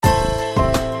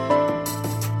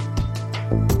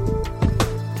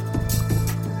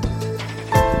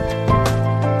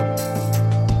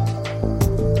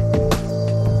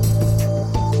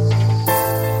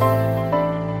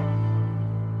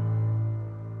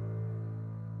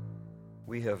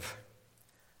We have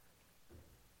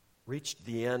reached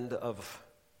the end of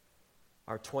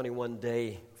our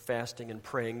 21-day fasting and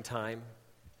praying time,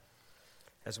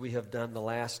 as we have done the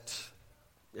last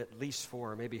at least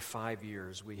 4, maybe 5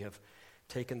 years. We have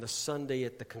taken the Sunday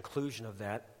at the conclusion of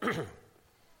that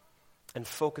and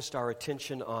focused our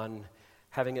attention on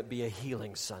having it be a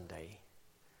healing Sunday.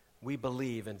 We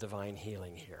believe in divine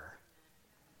healing here.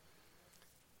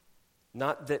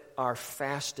 Not that our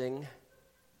fasting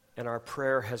and our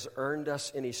prayer has earned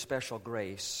us any special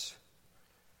grace,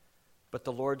 but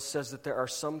the Lord says that there are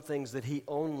some things that He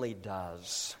only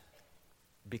does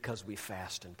because we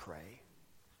fast and pray.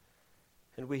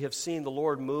 And we have seen the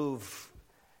Lord move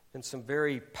in some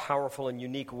very powerful and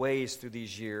unique ways through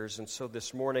these years. And so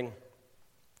this morning,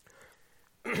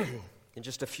 in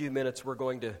just a few minutes, we're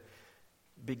going to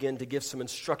begin to give some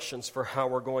instructions for how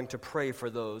we're going to pray for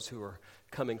those who are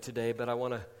coming today. But I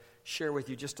want to share with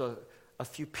you just a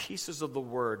few pieces of the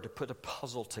Word to put a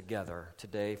puzzle together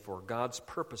today for God's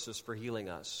purposes for healing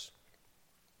us.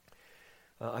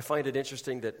 I find it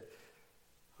interesting that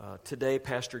today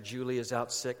Pastor Julie is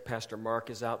out sick, Pastor Mark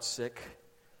is out sick.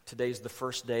 Today's the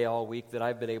first day all week that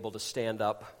I've been able to stand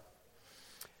up.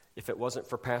 If it wasn't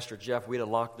for Pastor Jeff, we'd have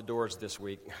locked the doors this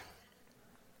week,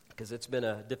 because it's been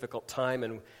a difficult time,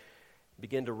 and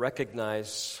begin to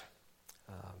recognize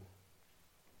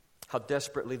how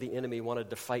desperately the enemy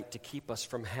wanted to fight to keep us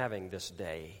from having this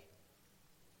day.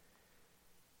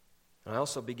 And I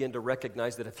also begin to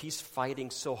recognize that if he's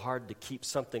fighting so hard to keep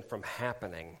something from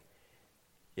happening,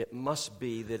 it must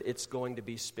be that it's going to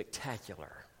be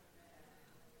spectacular,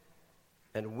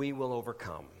 and we will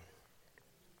overcome.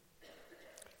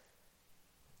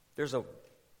 There's a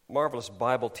marvelous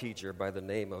Bible teacher by the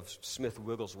name of Smith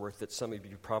Wigglesworth that some of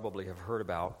you probably have heard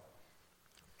about,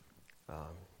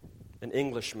 an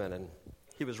Englishman, and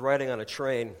he was riding on a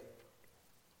train,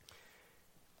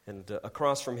 and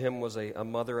across from him was a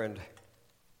mother and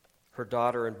her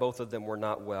daughter, and both of them were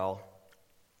not well.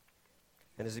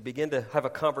 And as he began to have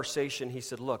a conversation, he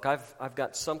said, "Look, I've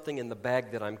got something in the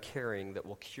bag that I'm carrying that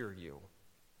will cure you."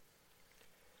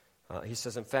 He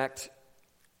says, "In fact,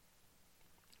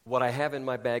 what I have in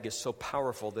my bag is so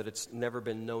powerful that it's never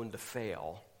been known to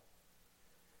fail."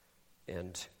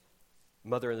 And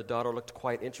mother and the daughter looked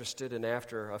quite interested, and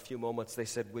after a few moments they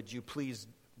said, would you please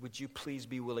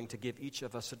be willing to give each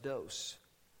of us a dose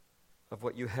of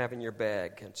what you have in your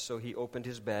bag? And so he opened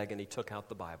his bag and he took out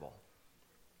the Bible.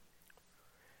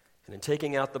 And in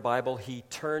taking out the Bible, he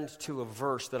turned to a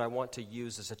verse that I want to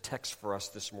use as a text for us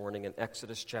this morning in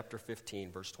Exodus chapter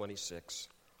 15, verse 26.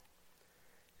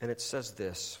 And it says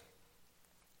this: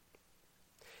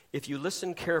 "If you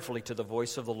listen carefully to the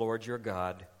voice of the Lord your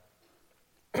God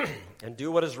and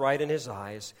do what is right in His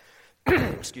eyes,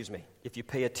 if you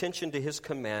pay attention to His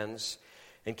commands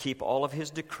and keep all of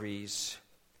His decrees,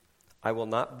 I will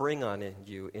not bring on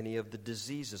you any of the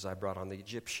diseases I brought on the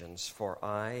Egyptians, for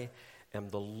I am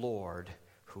the Lord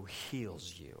who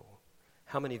heals you."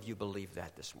 How many of you believe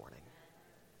that this morning?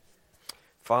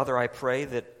 Father, I pray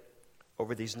that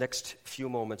over these next few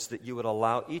moments that you would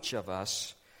allow each of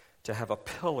us to have a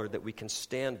pillar that we can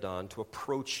stand on to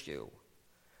approach you.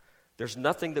 There's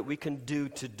nothing that we can do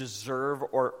to deserve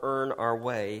or earn our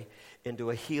way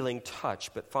into a healing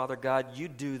touch. But Father God, you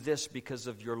do this because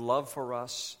of your love for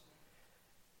us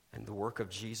and the work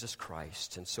of Jesus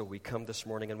Christ. And so we come this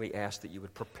morning and we ask that you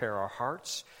would prepare our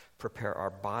hearts, prepare our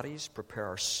bodies, prepare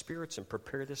our spirits, and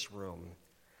prepare this room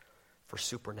for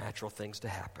supernatural things to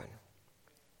happen.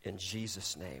 In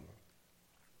Jesus' name.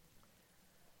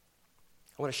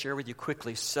 I want to share with you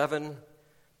quickly 7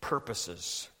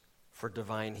 purposes for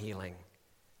divine healing.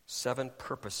 7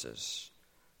 purposes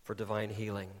for divine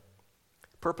healing.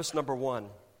 Purpose number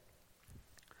 1,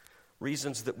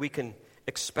 reasons that we can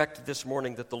expect this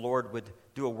morning that the Lord would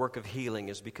do a work of healing,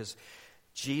 is because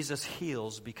Jesus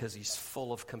heals because He's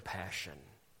full of compassion.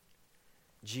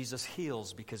 Jesus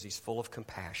heals because He's full of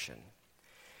compassion.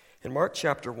 In Mark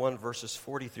chapter 1, verses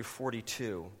 40 through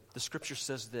 42, the scripture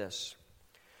says this: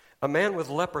 "A man with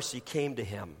leprosy came to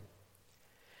Him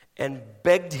and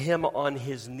begged Him on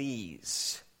his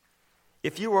knees,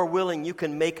 'If you are willing, you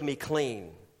can make me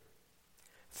clean.'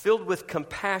 Filled with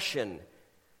compassion,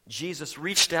 Jesus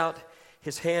reached out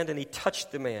His hand and He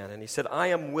touched the man, and He said, 'I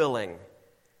am willing,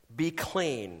 be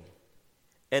clean.'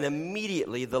 And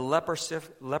immediately the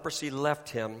leprosy left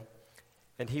him,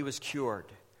 and he was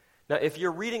cured." Now, if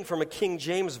you're reading from a King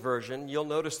James Version, you'll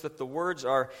notice that the words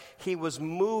are, he was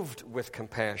moved with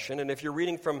compassion. And if you're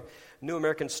reading from New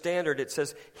American Standard, it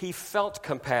says, he felt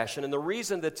compassion. And the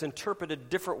reason that's interpreted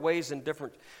different ways in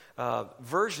different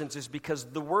versions is because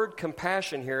the word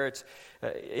compassion here, it's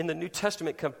in the New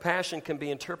Testament, compassion can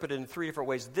be interpreted in three different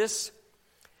ways. This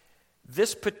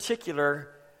particular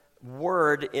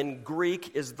word in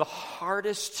Greek is the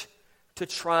hardest to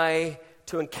try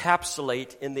to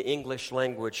encapsulate in the English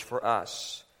language for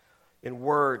us in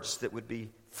words that would be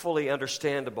fully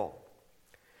understandable.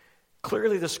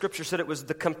 Clearly, the Scripture said it was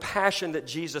the compassion that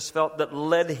Jesus felt that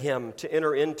led him to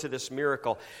enter into this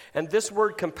miracle. And this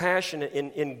word compassion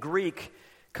in Greek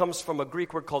comes from a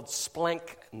Greek word called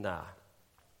splankna,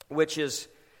 which is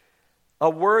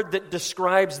a word that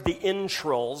describes the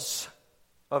entrails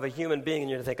of a human being.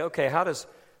 And you think, okay, how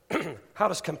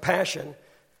does compassion...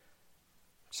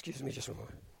 Excuse me just a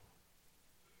moment.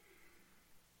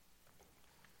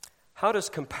 How does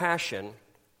compassion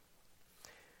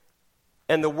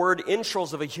and the word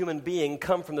entrails of a human being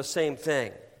come from the same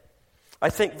thing?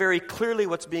 I think very clearly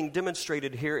what's being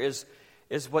demonstrated here is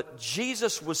what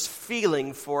Jesus was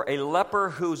feeling for a leper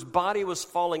whose body was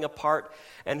falling apart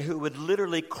and who would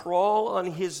literally crawl on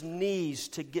his knees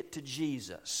to get to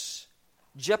Jesus,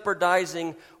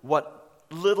 jeopardizing what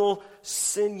little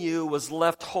sinew was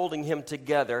left holding him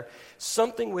together.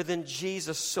 Something within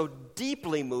Jesus so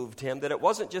deeply moved him that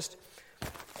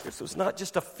this was not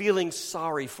just a feeling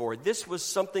sorry for. This was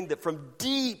something that from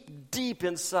deep, deep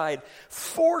inside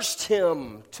forced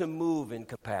him to move in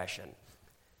compassion.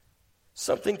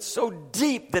 Something so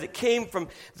deep that it came from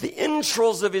the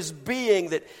entrails of his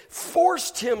being that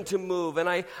forced him to move. And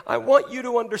I want you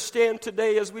to understand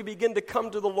today as we begin to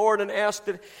come to the Lord and ask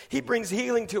that he brings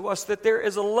healing to us, that there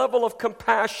is a level of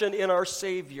compassion in our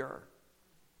Savior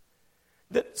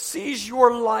that sees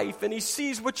your life and he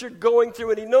sees what you're going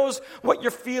through and he knows what you're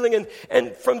feeling.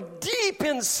 And from deep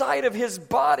inside of his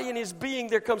body and his being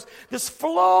there comes this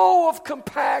flow of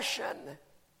compassion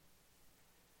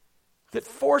that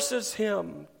forces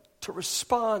him to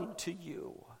respond to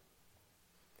you.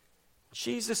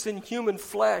 Jesus in human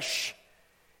flesh,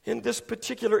 in this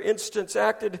particular instance,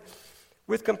 acted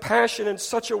with compassion in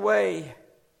such a way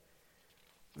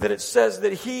that it says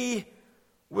that he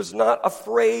was not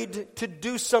afraid to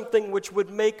do something which would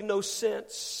make no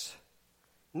sense.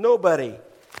 Nobody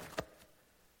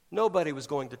was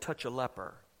going to touch a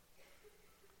leper.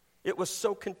 It was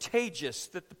so contagious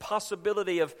that the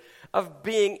possibility of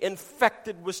being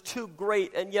infected was too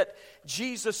great. And yet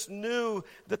Jesus knew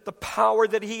that the power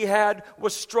that he had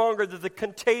was stronger than the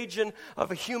contagion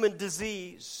of a human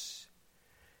disease.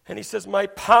 And he says, my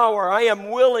power, I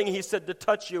am willing, he said, to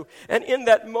touch you. And in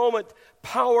that moment,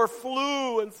 power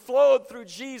flew and flowed through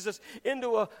Jesus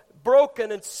into a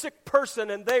broken and sick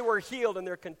person, and they were healed, and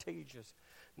their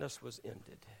contagiousness was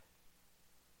ended.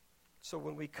 So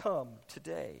when we come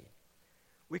today,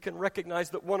 we can recognize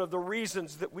that one of the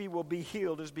reasons that we will be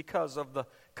healed is because of the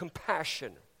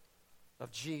compassion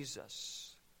of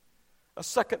Jesus. A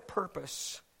second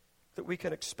purpose that we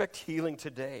can expect healing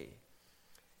today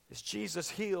is Jesus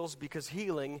heals because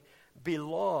healing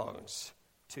belongs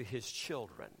to his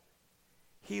children.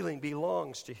 Healing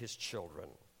belongs to his children.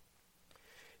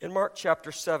 In Mark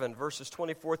chapter 7, verses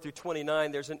 24 through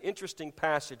 29, there's an interesting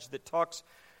passage that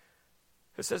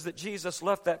says that Jesus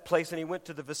left that place and he went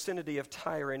to the vicinity of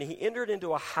Tyre, and he entered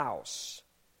into a house,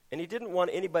 and he didn't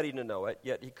want anybody to know it,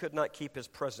 yet he could not keep his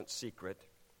presence secret.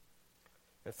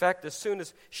 In fact, as soon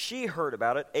as she heard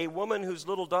about it, a woman whose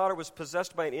little daughter was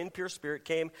possessed by an impure spirit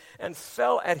came and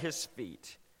fell at his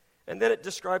feet. And then it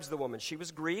describes the woman. She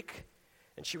was Greek,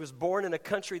 and she was born in a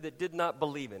country that did not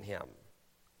believe in him.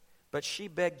 But she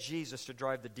begged Jesus to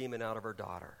drive the demon out of her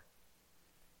daughter.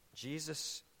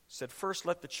 Jesus said, first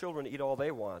let the children eat all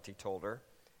they want, he told her,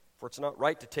 for it's not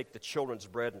right to take the children's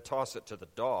bread and toss it to the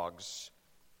dogs.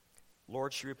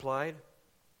 Lord, she replied,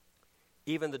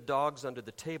 even the dogs under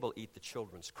the table eat the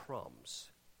children's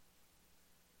crumbs.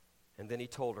 And then he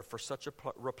told her, for such a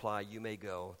reply, you may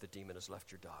go, the demon has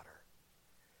left your daughter.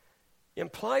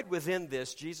 Implied within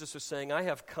this, Jesus was saying, I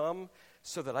have come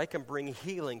so that I can bring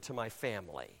healing to my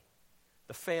family.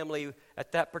 The family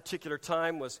at that particular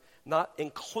time was not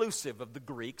inclusive of the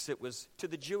Greeks. It was to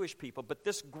the Jewish people. But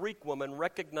this Greek woman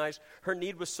recognized her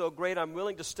need was so great, I'm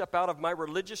willing to step out of my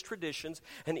religious traditions,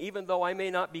 and even though I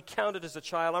may not be counted as a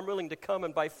child, I'm willing to come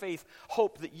and by faith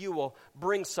hope that you will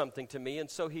bring something to me. And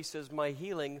so he says, my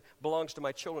healing belongs to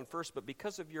my children first, but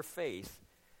because of your faith,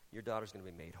 your daughter's going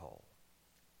to be made whole.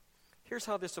 Here's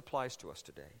how this applies to us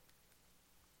today.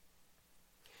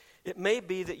 It may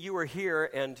be that you are here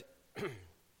and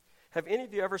Have any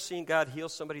of you ever seen God heal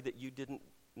somebody that you didn't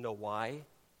know why,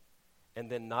 and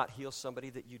then not heal somebody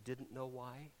that you didn't know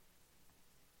why?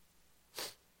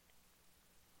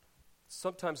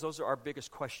 Sometimes those are our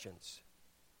biggest questions.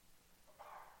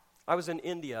 I was in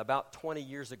India about 20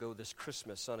 years ago this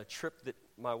Christmas on a trip that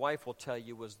my wife will tell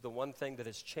you was the one thing that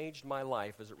has changed my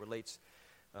life as it relates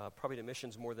probably to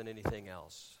missions more than anything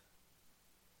else.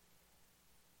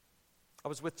 I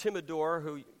was with Tim Adore,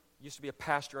 who used to be a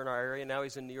pastor in our area. Now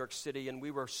he's in New York City, and we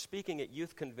were speaking at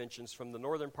youth conventions from the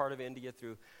northern part of India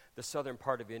through the southern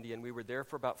part of India, and we were there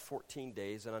for about 14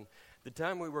 days. And on the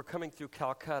time we were coming through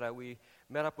Calcutta, we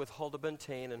met up with Hulda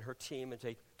Buntain and her team, and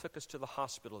they took us to the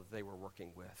hospital that they were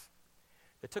working with.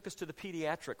 They took us to the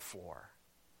pediatric floor.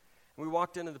 And we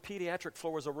walked in, and the pediatric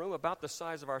floor was a room about the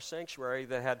size of our sanctuary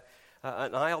that had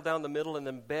an aisle down the middle, and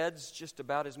then beds, just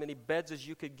about as many beds as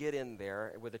you could get in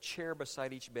there, with a chair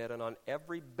beside each bed, and on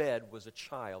every bed was a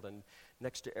child, and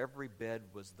next to every bed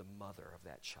was the mother of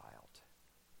that child.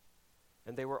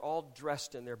 And they were all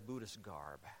dressed in their Buddhist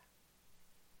garb.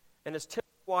 And as Tim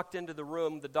walked into the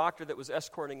room, the doctor that was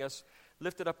escorting us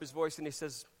lifted up his voice, and he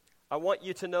says, "I want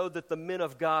you to know that the men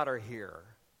of God are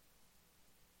here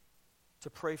to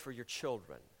pray for your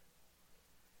children."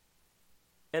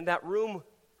 And that room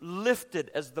lifted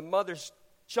as the mothers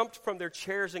jumped from their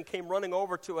chairs and came running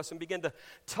over to us and began to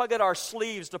tug at our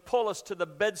sleeves to pull us to the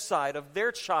bedside of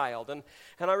their child. And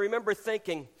I remember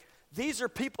thinking, these are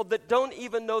people that don't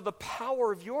even know the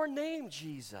power of your name,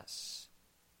 Jesus.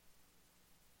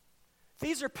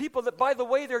 These are people that, by the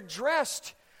way they're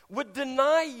dressed, would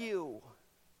deny you.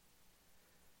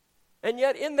 And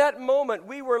yet in that moment,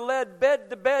 we were led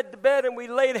bed to bed to bed, and we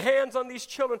laid hands on these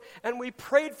children, and we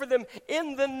prayed for them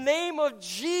in the name of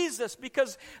Jesus,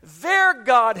 because their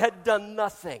God had done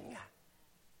nothing.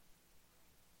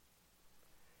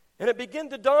 And it began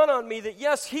to dawn on me that,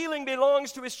 yes, healing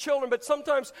belongs to his children, but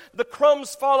sometimes the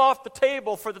crumbs fall off the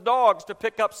table for the dogs to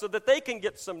pick up so that they can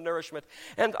get some nourishment.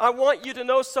 And I want you to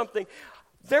know something.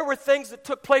 There were things that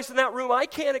took place in that room I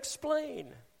can't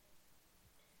explain.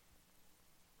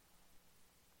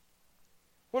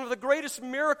 One of the greatest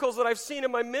miracles that I've seen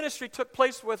in my ministry took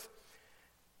place with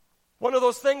one of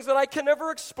those things that I can never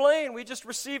explain. We just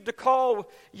received a call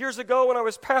years ago when I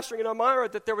was pastoring in Elmira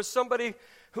that there was somebody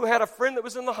who had a friend that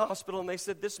was in the hospital, and they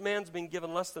said, "This man's been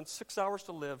given less than 6 hours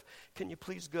to live. Can you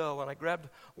please go?" And I grabbed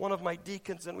one of my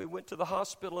deacons, and we went to the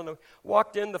hospital, and I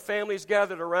walked in. The families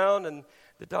gathered around, and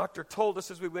the doctor told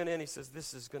us as we went in, he says,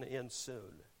 "This is going to end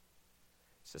soon."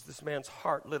 He says, "This man's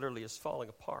heart literally is falling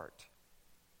apart."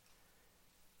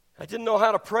 I didn't know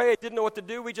how to pray. I didn't know what to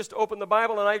do. We just opened the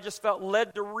Bible, and I just felt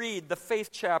led to read the faith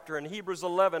chapter in Hebrews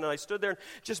 11. And I stood there and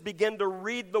just began to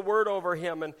read the word over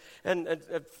him and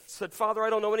said, "Father, I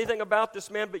don't know anything about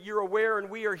this man, but you're aware, and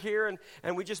we are here."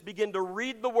 And we just began to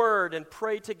read the word and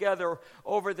pray together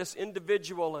over this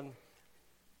individual. And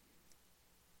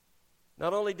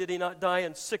not only did he not die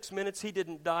in 6 minutes, he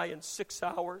didn't die in 6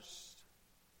 hours.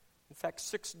 In fact,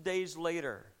 6 days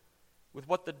later, with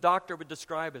what the doctor would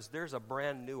describe as there's a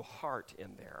brand new heart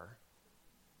in there,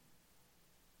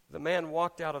 the man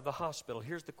walked out of the hospital.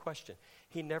 Here's the question.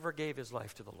 He never gave his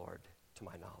life to the Lord, to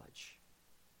my knowledge.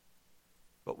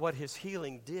 But what his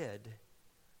healing did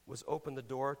was open the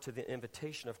door to the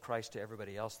invitation of Christ to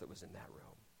everybody else that was in that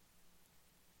room.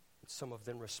 And some of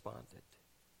them responded.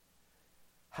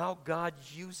 How God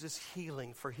uses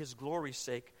healing for his glory's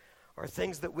sake are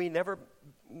things that we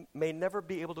may never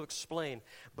be able to explain.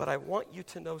 But I want you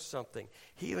to know something.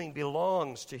 Healing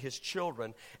belongs to his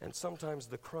children, and sometimes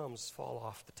the crumbs fall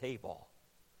off the table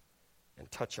and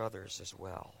touch others as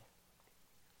well.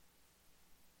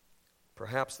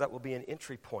 Perhaps that will be an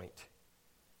entry point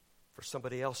for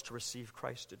somebody else to receive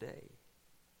Christ today.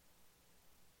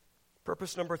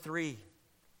 Purpose number 3.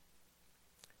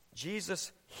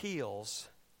 Jesus heals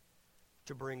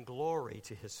to bring glory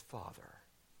to his Father.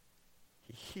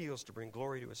 He heals to bring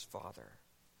glory to his Father.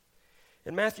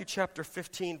 In Matthew chapter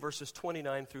 15, verses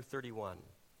 29 through 31,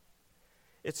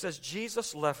 it says,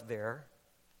 Jesus left there,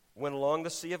 went along the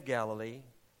Sea of Galilee,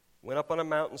 went up on a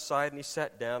mountainside, and he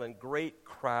sat down, and great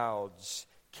crowds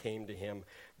came to him,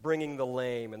 bringing the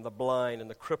lame and the blind and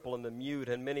the cripple and the mute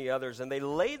and many others, and they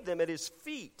laid them at his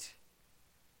feet,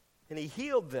 and he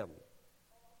healed them.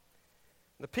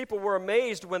 The people were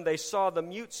amazed when they saw the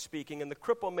mute speaking, and the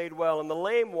cripple made well, and the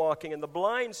lame walking, and the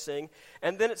blind seeing.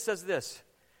 And then it says this,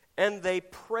 and they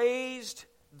praised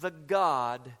the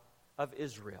God of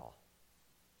Israel.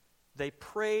 They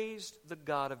praised the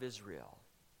God of Israel.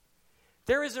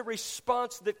 There is a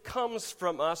response that comes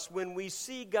from us when we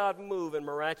see God move in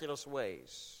miraculous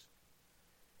ways.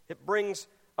 It brings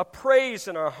a praise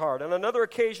in our heart. On another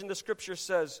occasion, the scripture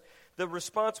says The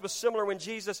response was similar when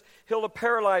Jesus healed a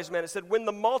paralyzed man. It said, when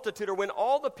the multitude, or when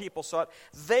all the people saw it,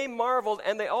 they marveled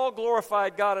and they all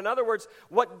glorified God. In other words,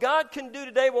 what God can do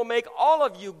today will make all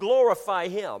of you glorify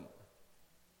Him.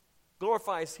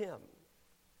 Glorifies Him.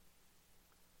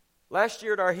 Last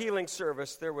year at our healing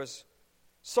service, there was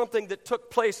something that took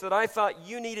place that I thought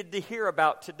you needed to hear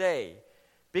about today,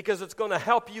 because it's going to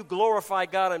help you glorify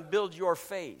God and build your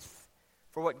faith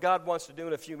for what God wants to do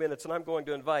in a few minutes. And I'm going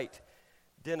to invite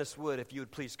Dennis Wood, if you would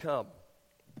please come.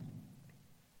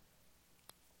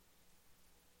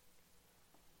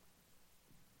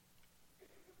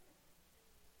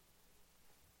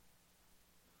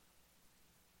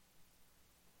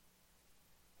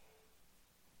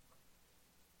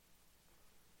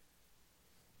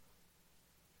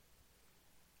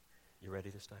 You ready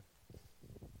this time?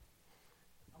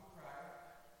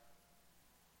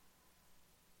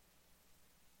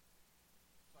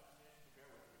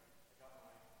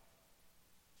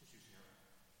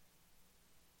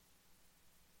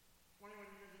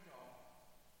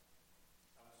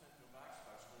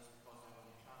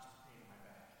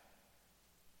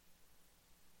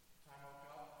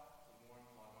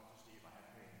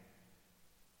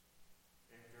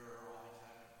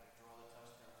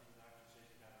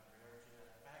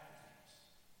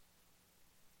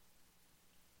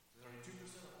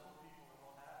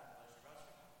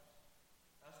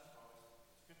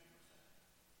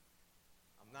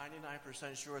 I'm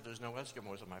 99% sure there's no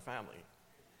Eskimos in my family.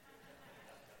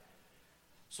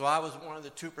 So I was one of the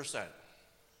 2%.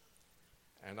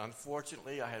 And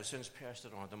unfortunately, I have since passed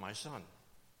it on to my son.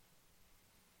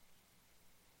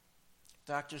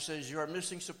 Doctor says you are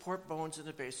missing support bones in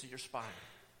the base of your spine.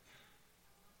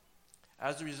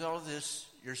 As a result of this,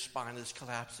 your spine is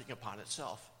collapsing upon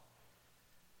itself.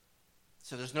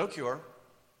 So there's no cure.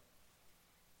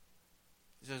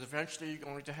 He says eventually you're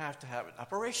going to have an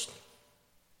operation.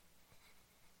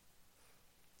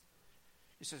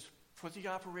 He says, put the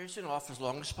operation off as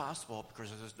long as possible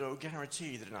because there's no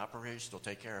guarantee that an operation will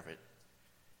take care of it.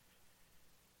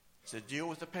 He said, deal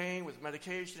with the pain with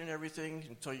medication and everything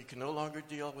until you can no longer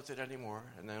deal with it anymore,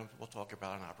 and then we'll talk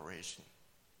about an operation.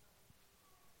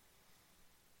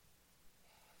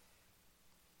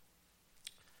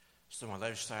 So my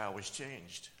lifestyle was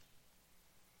changed.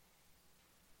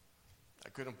 I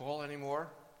couldn't bowl anymore,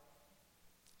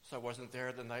 so I wasn't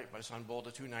there the night my son bowled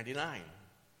a .299.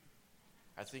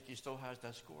 I think he still has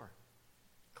that score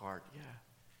card, yeah.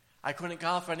 I couldn't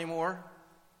golf anymore.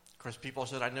 Of course, people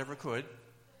said I never could.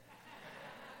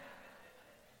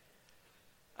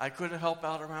 I couldn't help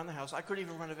out around the house. I couldn't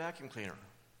even run a vacuum cleaner.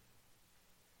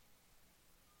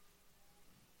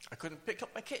 I couldn't pick up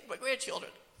my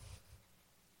grandchildren.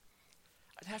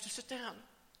 I'd have to sit down.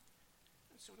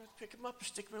 And so I'd pick them up and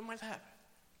stick them in my lap.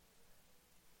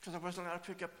 Because I wasn't allowed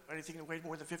to pick up anything that weighed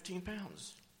more than 15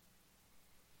 pounds.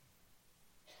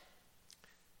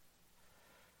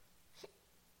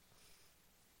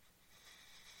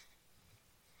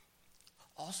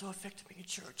 Also affected me in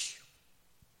church.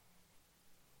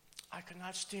 I could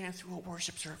not stand through a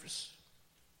worship service.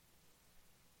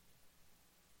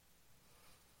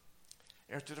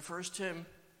 After the first hymn,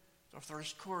 the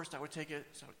first chorus, I would take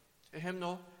a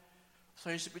hymnal,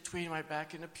 place it between my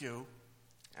back and the pew,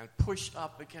 and push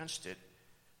up against it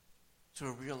to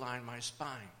realign my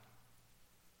spine.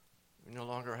 We no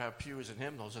longer have pews and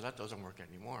hymnals, so that doesn't work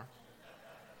anymore.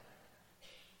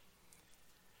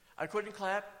 I couldn't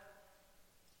clap.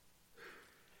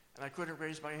 And I couldn't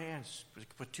raise my hands because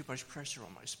it put too much pressure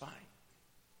on my spine.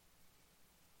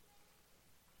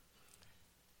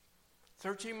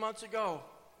 13 months ago,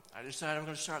 I decided I'm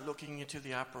going to start looking into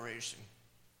the operation.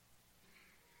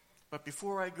 But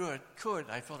before I could,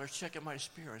 I felt a check in my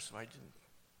spirit, so I didn't.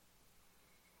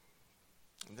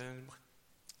 And then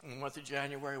in the month of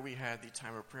January, we had the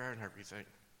time of prayer and everything.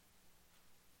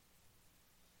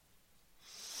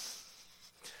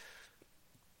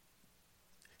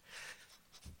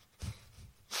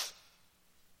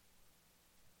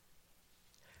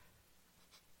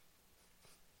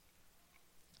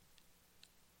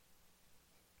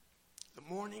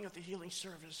 Morning of the healing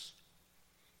service,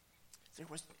 there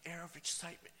was an air of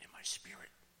excitement in my spirit.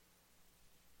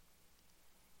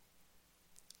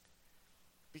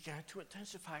 It began to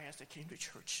intensify as I came to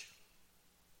church.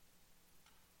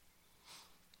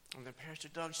 And then Pastor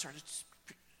Doug started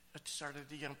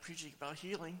preaching about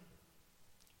healing.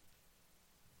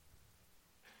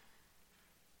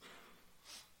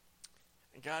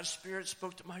 And God's Spirit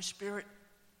spoke to my spirit.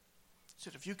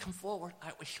 Said, if you come forward, I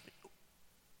will heal you.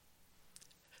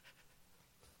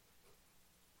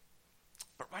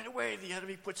 But right away, the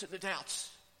enemy puts in the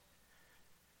doubts.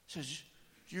 Says,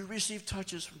 You received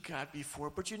touches from God before,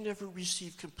 but you never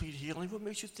received complete healing. What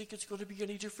makes you think it's going to be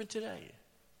any different today?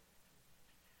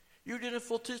 You didn't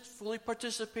fully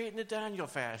participate in the Daniel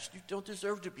fast. You don't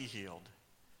deserve to be healed.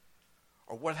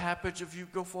 Or what happens if you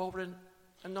go forward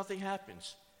and nothing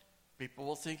happens? People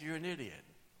will think you're an idiot.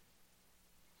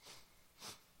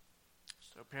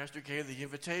 So Pastor gave the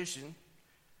invitation.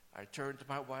 I turned to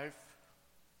my wife.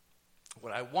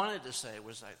 What I wanted to say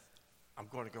was, I'm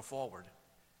going to go forward.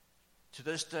 To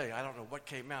this day, I don't know what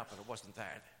came out, but it wasn't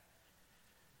that.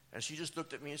 And she just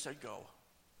looked at me and said, go.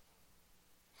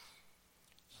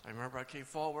 So I remember I came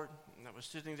forward, and I was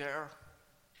sitting there,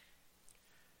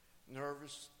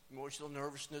 nervous, emotional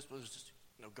nervousness was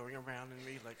going around in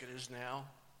me like it is now,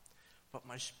 but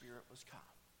my spirit was calm.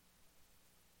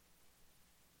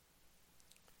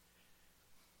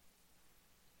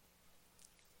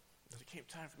 It came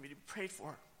time for me to be prayed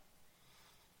for.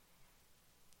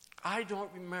 I don't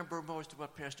remember most of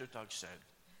what Pastor Doug said.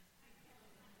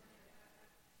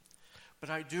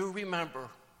 But I do remember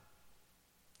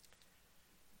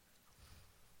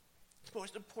the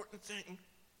most important thing.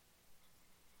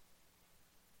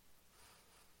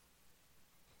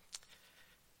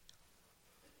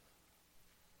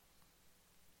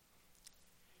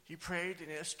 He prayed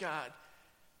and asked God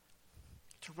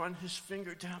to run his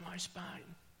finger down my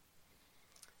spine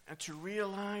and to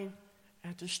realign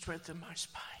and to strengthen my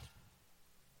spine.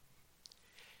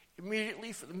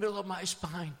 Immediately from the middle of my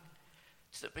spine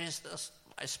to the base of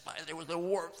my spine, there was a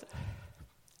warmth,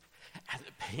 and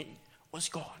the pain was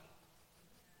gone.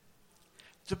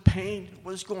 The pain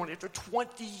was gone. After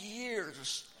 20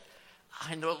 years,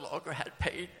 I no longer had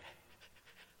pain.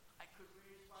 I could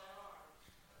raise my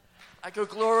arms. I could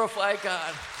glorify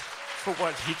God for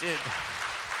what he did.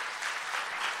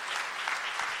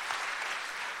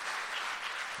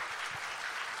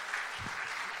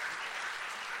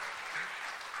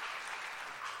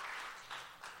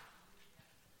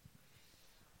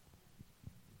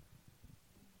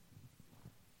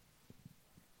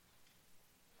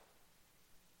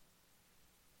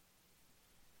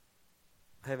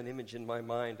 I have an image in my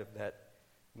mind of that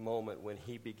moment when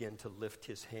he began to lift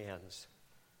his hands.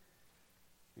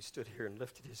 He stood here and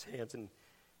lifted his hands, and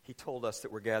he told us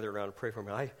that we're gathered around and pray for him.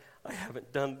 I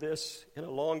haven't done this in a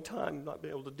long time, not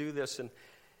been able to do this.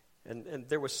 And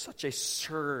there was such a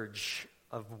surge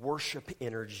of worship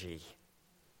energy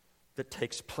that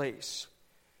takes place.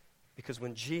 Because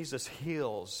when Jesus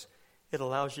heals, it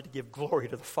allows you to give glory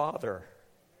to the Father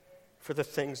for the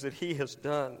things that he has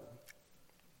done.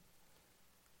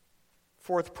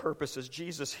 Fourth purpose is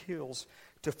Jesus heals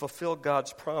to fulfill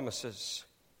God's promises.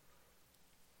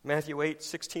 Matthew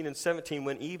 8:16 and 17,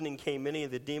 when evening came, many of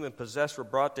the demon-possessed were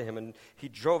brought to him, and he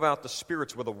drove out the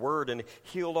spirits with a word and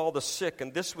healed all the sick.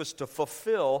 And this was to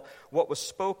fulfill what was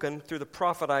spoken through the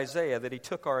prophet Isaiah, that he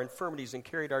took our infirmities and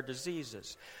carried our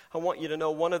diseases. I want you to know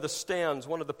one of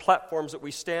the platforms that we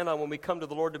stand on when we come to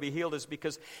the Lord to be healed is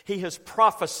because he has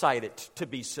prophesied it to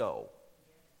be so.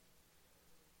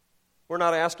 We're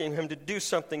not asking him to do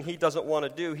something he doesn't want to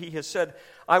do. He has said,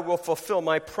 I will fulfill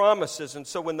my promises. And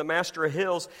so when the Master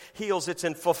heals, it's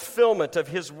in fulfillment of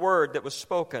his word that was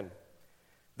spoken,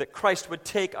 that Christ would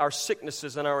take our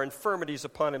sicknesses and our infirmities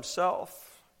upon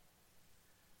himself.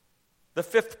 The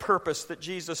fifth purpose that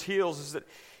Jesus heals is that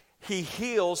he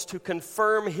heals to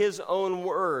confirm his own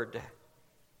word.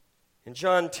 In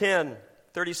John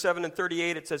 10:37 and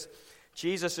 38, it says,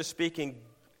 Jesus is speaking,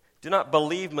 do not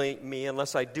believe me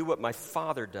unless I do what my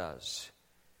Father does.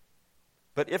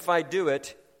 But if I do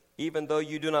it, even though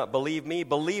you do not believe me,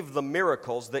 believe the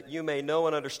miracles, that you may know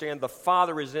and understand the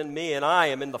Father is in me and I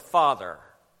am in the Father.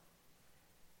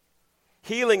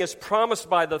 Healing is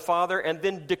promised by the Father and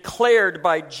then declared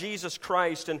by Jesus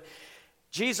Christ. And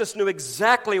Jesus knew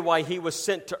exactly why he was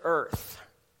sent to earth.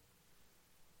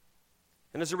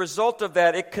 And as a result of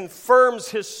that, it confirms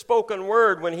his spoken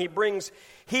word when he brings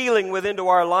healing within to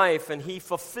our life, and he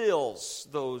fulfills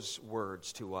those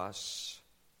words to us.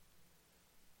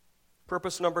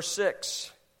 Purpose number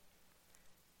 6,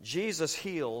 Jesus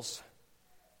heals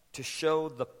to show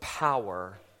the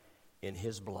power in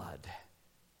his blood.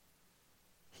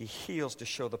 He heals to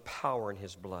show the power in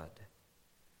his blood.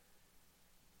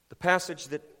 The passage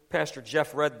that Pastor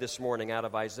Jeff read this morning out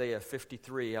of Isaiah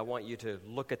 53, I want you to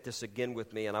look at this again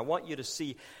with me, and I want you to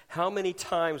see how many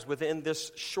times within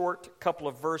this short couple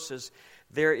of verses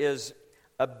there is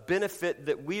a benefit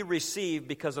that we receive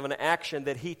because of an action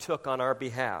that he took on our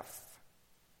behalf.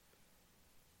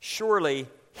 Surely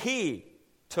he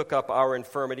took up our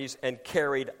infirmities and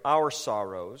carried our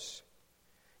sorrows,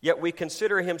 yet we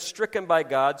consider him stricken by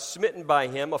God, smitten by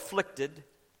him, afflicted,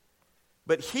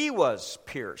 but he was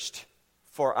pierced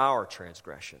for our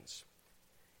transgressions.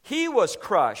 He was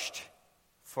crushed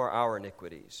for our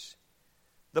iniquities.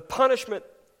 The punishment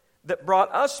that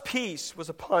brought us peace was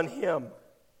upon him.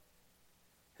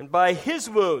 And by his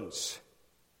wounds,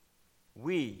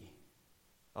 we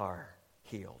are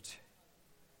healed.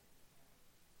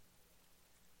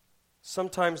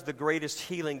 Sometimes the greatest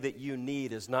healing that you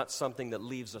need is not something that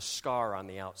leaves a scar on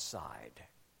the outside.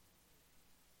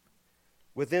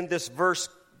 Within this verse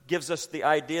gives us the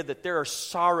idea that there are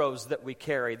sorrows that we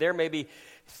carry. There may be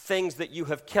things that you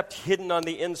have kept hidden on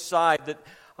the inside, that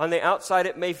on the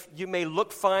outside you may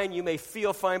look fine, you may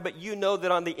feel fine, but you know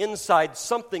that on the inside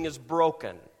something is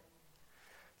broken.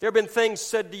 There have been things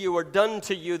said to you or done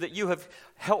to you that you have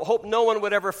hoped no one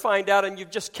would ever find out, and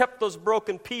you've just kept those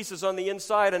broken pieces on the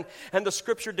inside, and the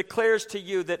Scripture declares to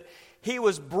you that he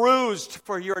was bruised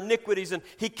for your iniquities, and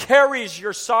he carries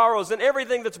your sorrows, and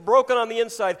everything that's broken on the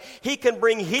inside, he can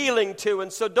bring healing to.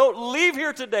 And so don't leave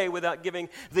here today without giving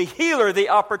the healer the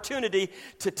opportunity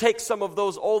to take some of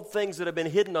those old things that have been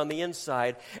hidden on the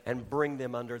inside and bring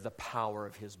them under the power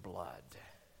of his blood,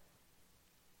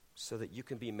 so that you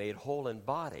can be made whole in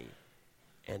body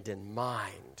and in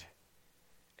mind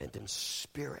and in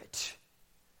spirit.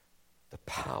 The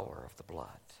power of the blood.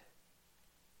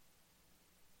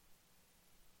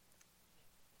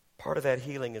 Part of that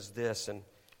healing is this, and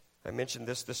I mentioned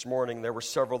this morning. There were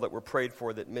several that were prayed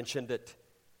for that mentioned it.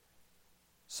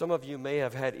 Some of you may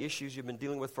have had issues you've been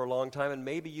dealing with for a long time, and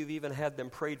maybe you've even had them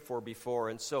prayed for before,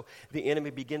 and so the enemy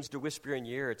begins to whisper in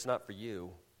your ear, it's not for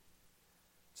you.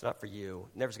 It's not for you.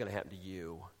 It never's going to happen to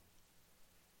you.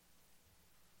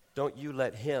 Don't you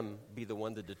let him be the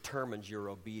one that determines your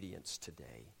obedience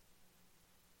today.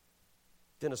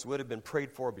 Dennis would have been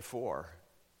prayed for before.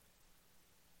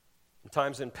 In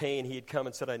times in pain, he had come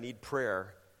and said, I need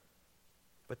prayer.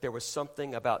 But there was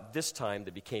something about this time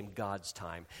that became God's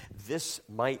time. This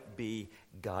might be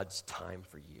God's time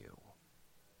for you.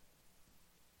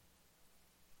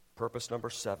 Purpose number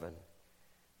 7.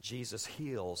 Jesus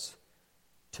heals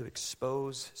to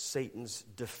expose Satan's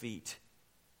defeat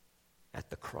at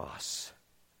the cross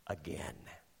again.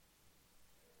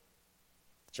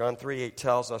 John 3:8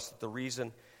 tells us that the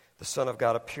reason the Son of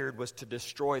God appeared was to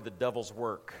destroy the devil's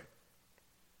work.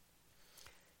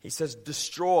 He says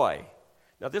destroy.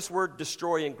 Now this word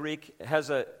destroy in Greek has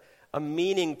a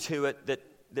meaning to it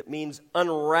that means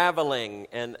unraveling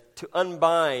and to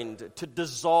unbind, to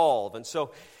dissolve. And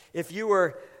so if you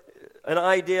were an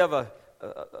idea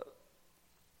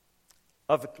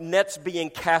of nets being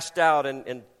cast out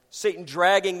and Satan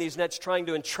dragging these nets, trying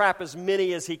to entrap as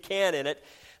many as he can in it,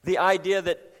 the idea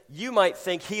that you might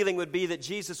think healing would be that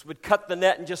Jesus would cut the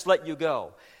net and just let you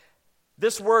go.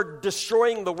 This word,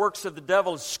 destroying the works of the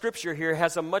devil, Scripture here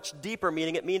has a much deeper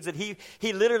meaning. It means that he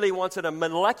literally wants at a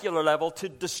molecular level to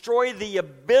destroy the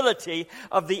ability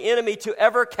of the enemy to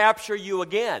ever capture you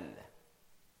again.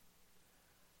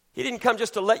 He didn't come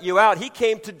just to let you out. He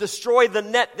came to destroy the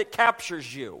net that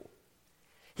captures you.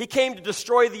 He came to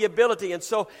destroy the ability. And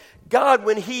so God,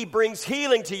 when he brings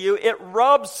healing to you, it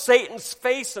rubs Satan's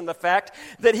face in the fact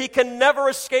that he can never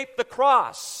escape the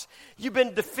cross. You've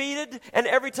been defeated, and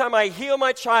every time I heal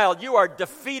my child, you are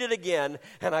defeated again,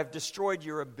 and I've destroyed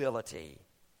your ability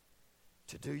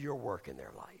to do your work in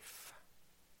their life.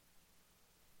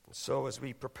 And so as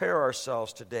we prepare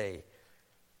ourselves today,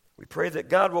 we pray that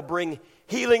God will bring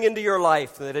healing into your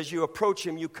life, and that as you approach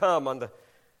him, you come on the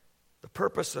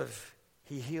purpose of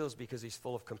he heals because he's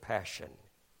full of compassion.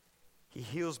 He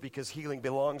heals because healing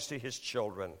belongs to his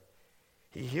children.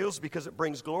 He heals because it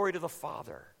brings glory to the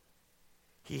Father.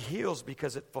 He heals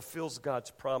because it fulfills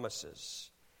God's promises.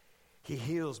 He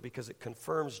heals because it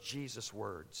confirms Jesus'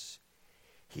 words.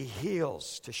 He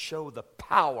heals to show the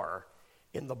power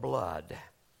in the blood.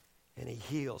 And he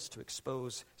heals to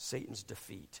expose Satan's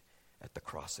defeat at the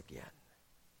cross again.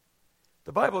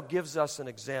 The Bible gives us an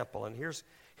example, and here's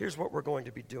what we're going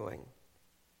to be doing.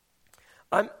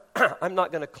 I'm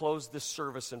not going to close this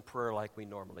service in prayer like we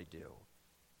normally do.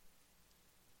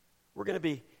 We're going to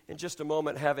be, in just a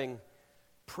moment, having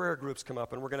prayer groups come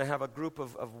up, and we're going to have a group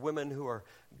of women who are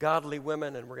godly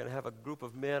women, and we're going to have a group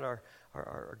of men,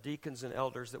 our deacons and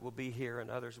elders that will be here,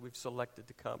 and others we've selected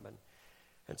to come.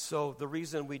 And so the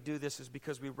reason we do this is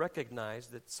because we recognize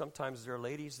that sometimes there are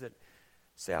ladies that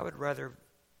say, I would rather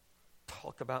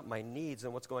talk about my needs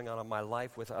and what's going on in my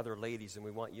life with other ladies, and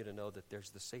we want you to know that there's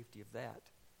the safety of that.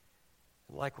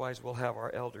 And likewise, we'll have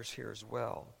our elders here as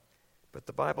well. But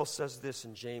the Bible says this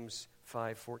in James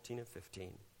 5:14 and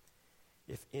 15.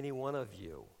 If any one of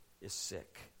you is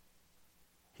sick,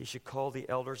 he should call the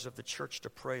elders of the church to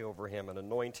pray over him and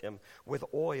anoint him with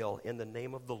oil in the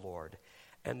name of the Lord.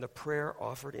 And the prayer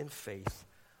offered in faith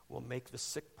will make the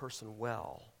sick person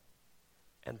well,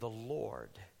 and the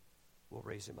Lord will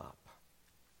raise him up.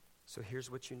 So here's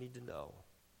what you need to know.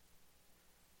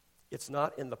 It's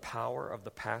not in the power of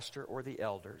the pastor or the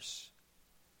elders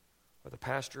or the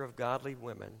pastor of godly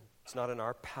women. It's not in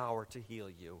our power to heal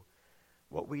you.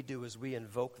 What we do is we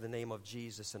invoke the name of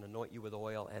Jesus and anoint you with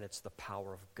oil, and it's the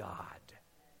power of God.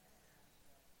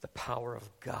 The power of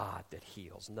God that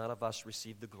heals. None of us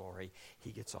receive the glory.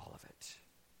 He gets all of it.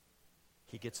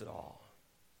 He gets it all.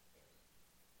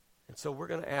 And so we're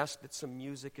going to ask that some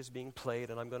music is being played,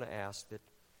 and I'm going to ask that,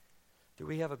 do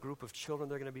we have a group of children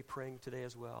that are going to be praying today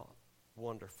as well?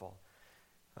 Wonderful.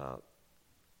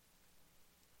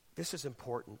 This is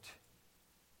important.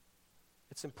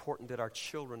 It's important that our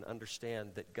children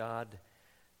understand that God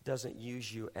doesn't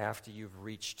use you after you've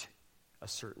reached a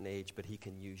certain age, but he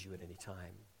can use you at any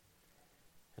time.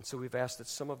 And so we've asked that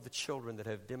some of the children that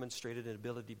have demonstrated an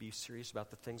ability to be serious about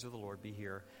the things of the Lord be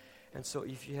here. And so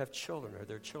if you have children, or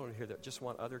there are children here that just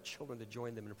want other children to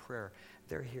join them in prayer,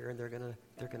 they're here and they're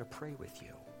gonna pray with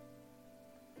you.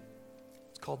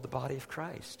 It's called the body of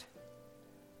Christ.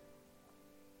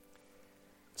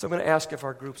 So I'm going to ask if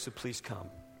our groups would please come.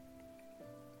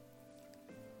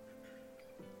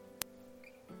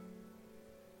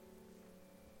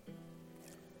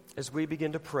 As we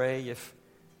begin to pray, if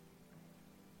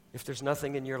there's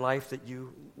nothing in your life that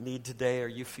you need today or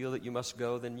you feel that you must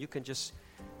go, then you can just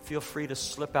feel free to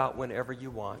slip out whenever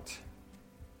you want.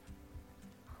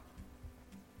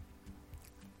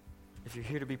 If you're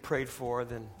here to be prayed for,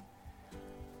 then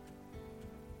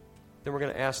we're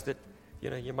going to ask that,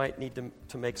 you might need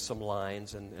to make some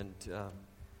lines, and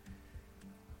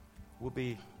we'll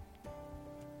be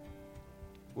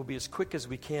as quick as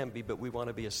we can be, but we want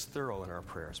to be as thorough in our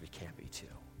prayer as we can be too.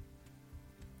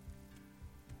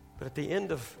 But at the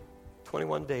end of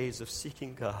 21 days of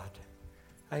seeking God,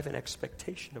 I have an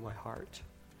expectation in my heart.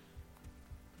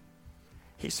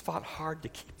 He's fought hard to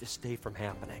keep this day from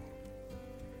happening.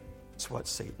 It's what,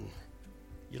 Satan?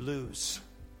 You lose.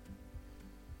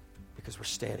 Because we're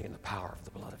standing in the power of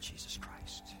the blood of Jesus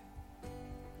Christ.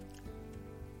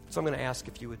 So I'm going to ask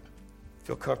if you would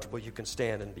feel comfortable, you can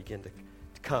stand and begin to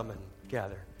come and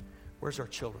gather. Where's our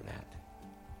children at?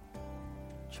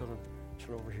 Children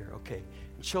over here. Okay.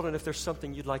 And children, if there's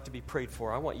something you'd like to be prayed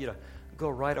for, I want you to go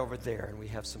right over there, and we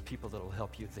have some people that will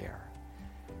help you there.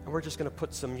 And we're just going to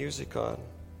put some music on.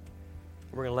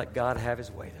 We're going to let God have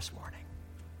his way this morning.